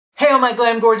Hey all my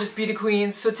glam gorgeous beauty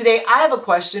queens, so today I have a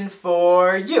question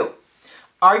for you.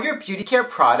 Are your beauty care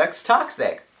products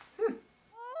toxic?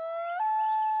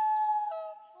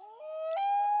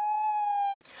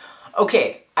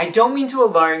 Okay, I don't mean to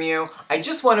alarm you, I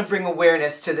just want to bring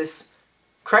awareness to this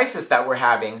crisis that we're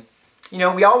having. You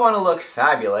know, we all want to look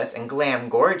fabulous and glam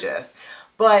gorgeous,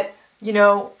 but, you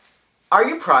know, are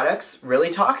your products really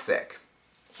toxic?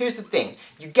 Here's the thing,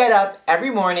 you get up every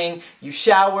morning, you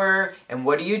shower, and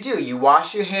what do? You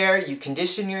wash your hair, you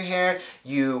condition your hair,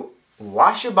 you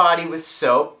wash your body with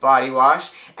soap, body wash,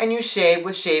 and you shave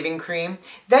with shaving cream.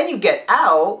 Then you get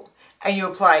out and you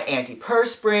apply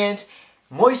antiperspirant,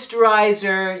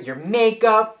 moisturizer, your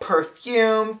makeup,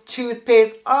 perfume,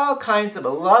 toothpaste, all kinds of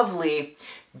lovely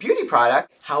beauty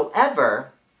products. However,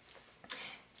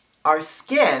 our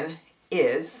skin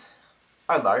is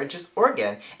our largest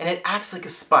organ, and it acts like a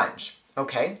sponge,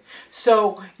 okay?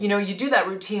 So, you know, you do that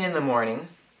routine in the morning,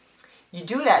 you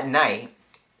do it at night,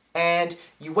 and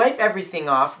you wipe everything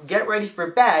off, get ready for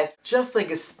bed, just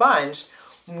like a sponge.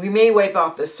 We may wipe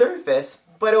off the surface,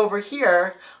 but over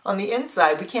here, on the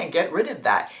inside, we can't get rid of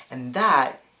that. And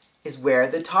that is where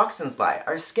the toxins lie.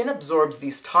 Our skin absorbs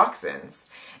these toxins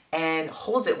and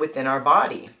holds it within our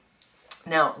body.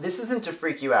 Now, this isn't to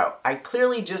freak you out. I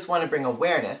clearly just want to bring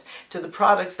awareness to the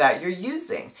products that you're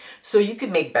using so you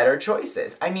can make better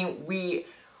choices. I mean, we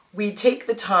take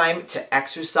the time to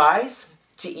exercise,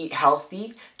 to eat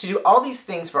healthy, to do all these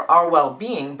things for our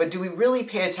well-being, but do we really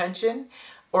pay attention?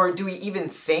 Or do we even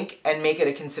think and make it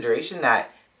a consideration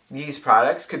that these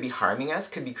products could be harming us,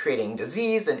 could be creating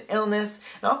disease and illness,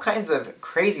 and all kinds of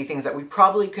crazy things that we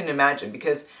probably couldn't imagine?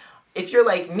 Because if you're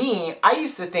like me, I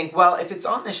used to think, well, if it's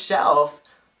on the shelf,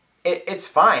 it's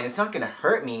fine, it's not going to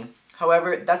hurt me.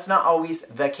 However, that's not always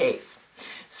the case.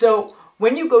 So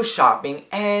when you go shopping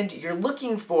and you're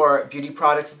looking for beauty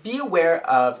products, be aware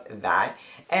of that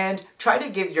and try to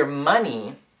give your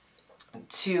money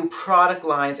to product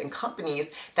lines and companies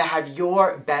that have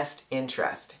your best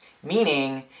interest.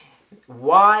 Meaning,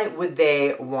 why would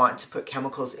they want to put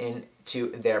chemicals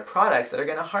into their products that are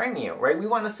going to harm you, right? We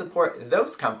want to support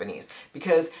those companies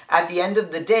because at the end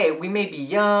of the day, we may be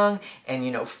young and,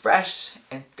 you know, fresh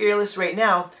and fearless right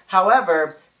now.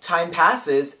 However, time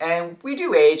passes and we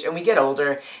do age and we get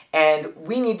older and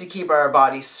we need to keep our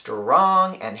bodies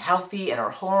strong and healthy and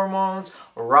our hormones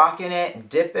rocking it,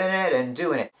 dipping it, and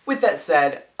doing it. With that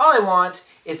said, all I want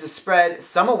is to spread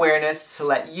some awareness to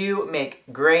let you make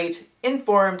great,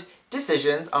 informed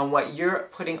decisions on what you're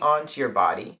putting onto your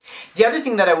body. The other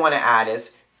thing that I want to add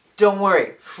is, don't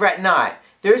worry, fret not.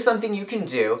 There's something you can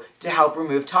do to help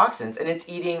remove toxins, and it's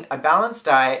eating a balanced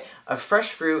diet of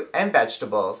fresh fruit and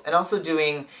vegetables, and also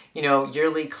doing, you know,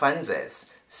 yearly cleanses.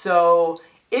 So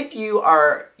if you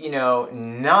are, you know,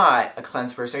 not a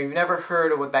cleanse person, or you've never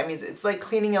heard of what that means, it's like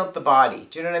cleaning out the body.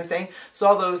 Do you know what I'm saying? So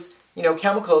all those, you know,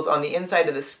 chemicals on the inside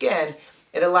of the skin,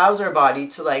 it allows our body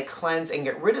to like cleanse and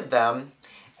get rid of them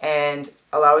and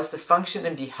allow us to function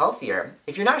and be healthier.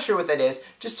 If you're not sure what that is,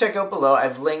 just check out below.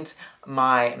 I've linked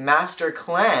my master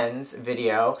cleanse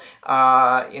video,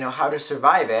 you know, how to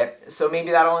survive it. So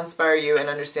maybe that'll inspire you and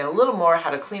understand a little more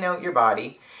how to clean out your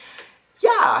body.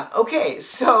 Yeah, okay,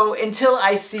 so until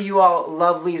I see you all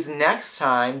lovelies next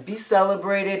time, be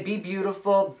celebrated, be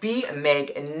beautiful, be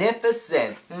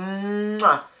magnificent.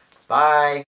 Mwah. Bye.